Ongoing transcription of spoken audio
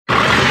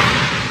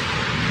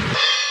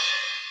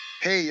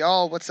Hey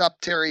y'all, what's up?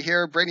 Terry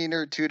here, Brainy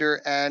Nerd Tutor,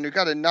 and we've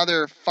got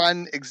another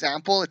fun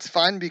example. It's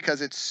fun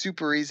because it's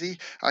super easy.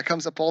 It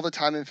comes up all the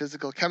time in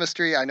physical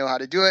chemistry. I know how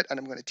to do it, and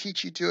I'm going to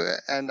teach you to it,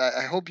 and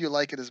I hope you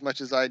like it as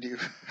much as I do.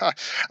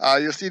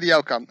 You'll see the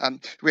outcome.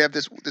 We have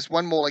this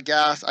 1 mole of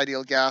gas,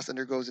 ideal gas,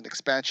 undergoes an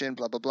expansion,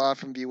 blah, blah, blah,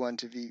 from V1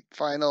 to V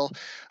final.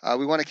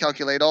 We want to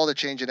calculate all the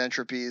change in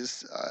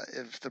entropies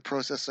if the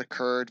process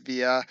occurred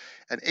via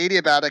an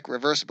adiabatic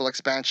reversible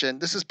expansion.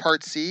 This is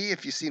part C.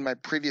 If you've seen my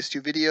previous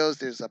two videos,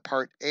 there's a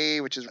part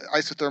A, which is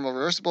isothermal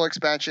reversible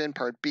expansion.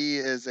 Part B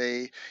is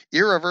a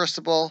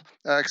irreversible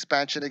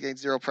expansion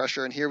against zero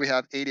pressure. And here we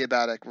have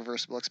adiabatic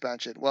reversible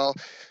expansion. Well,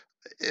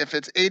 if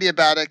it's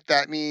adiabatic,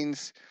 that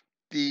means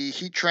the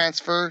heat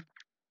transfer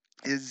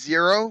is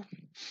zero.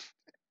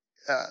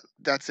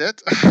 That's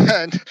it.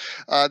 And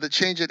the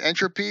change in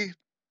entropy,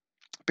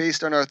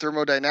 based on our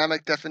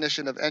thermodynamic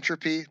definition of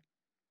entropy,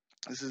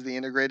 this is the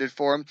integrated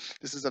form.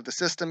 This is of the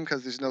system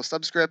because there's no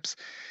subscripts,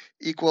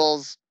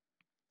 equals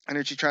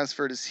energy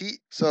transferred is heat.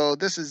 So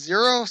this is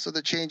zero. So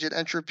the change in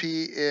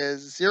entropy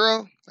is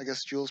zero, I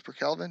guess joules per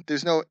Kelvin.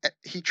 There's no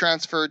heat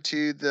transferred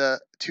to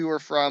or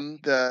from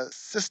the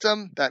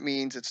system. That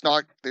means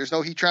there's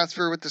no heat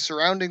transfer with the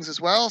surroundings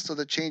as well. So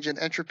the change in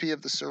entropy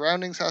of the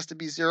surroundings has to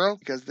be zero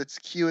because its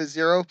Q is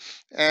zero.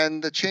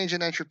 And the change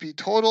in entropy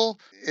total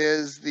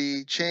is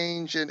the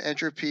change in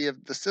entropy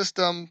of the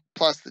system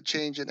plus the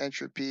change in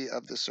entropy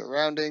of the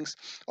surroundings.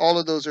 All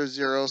of those are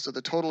zero. So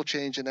the total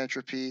change in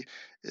entropy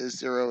is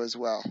zero as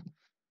well.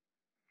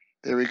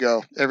 There we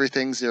go.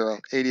 Everything's zero.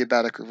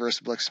 Adiabatic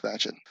reversible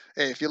expansion.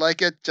 Hey, if you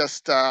like it,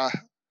 just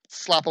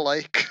slap a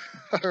like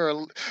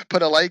or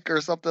put a like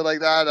or something like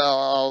that.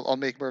 I'll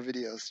make more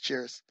videos.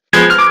 Cheers.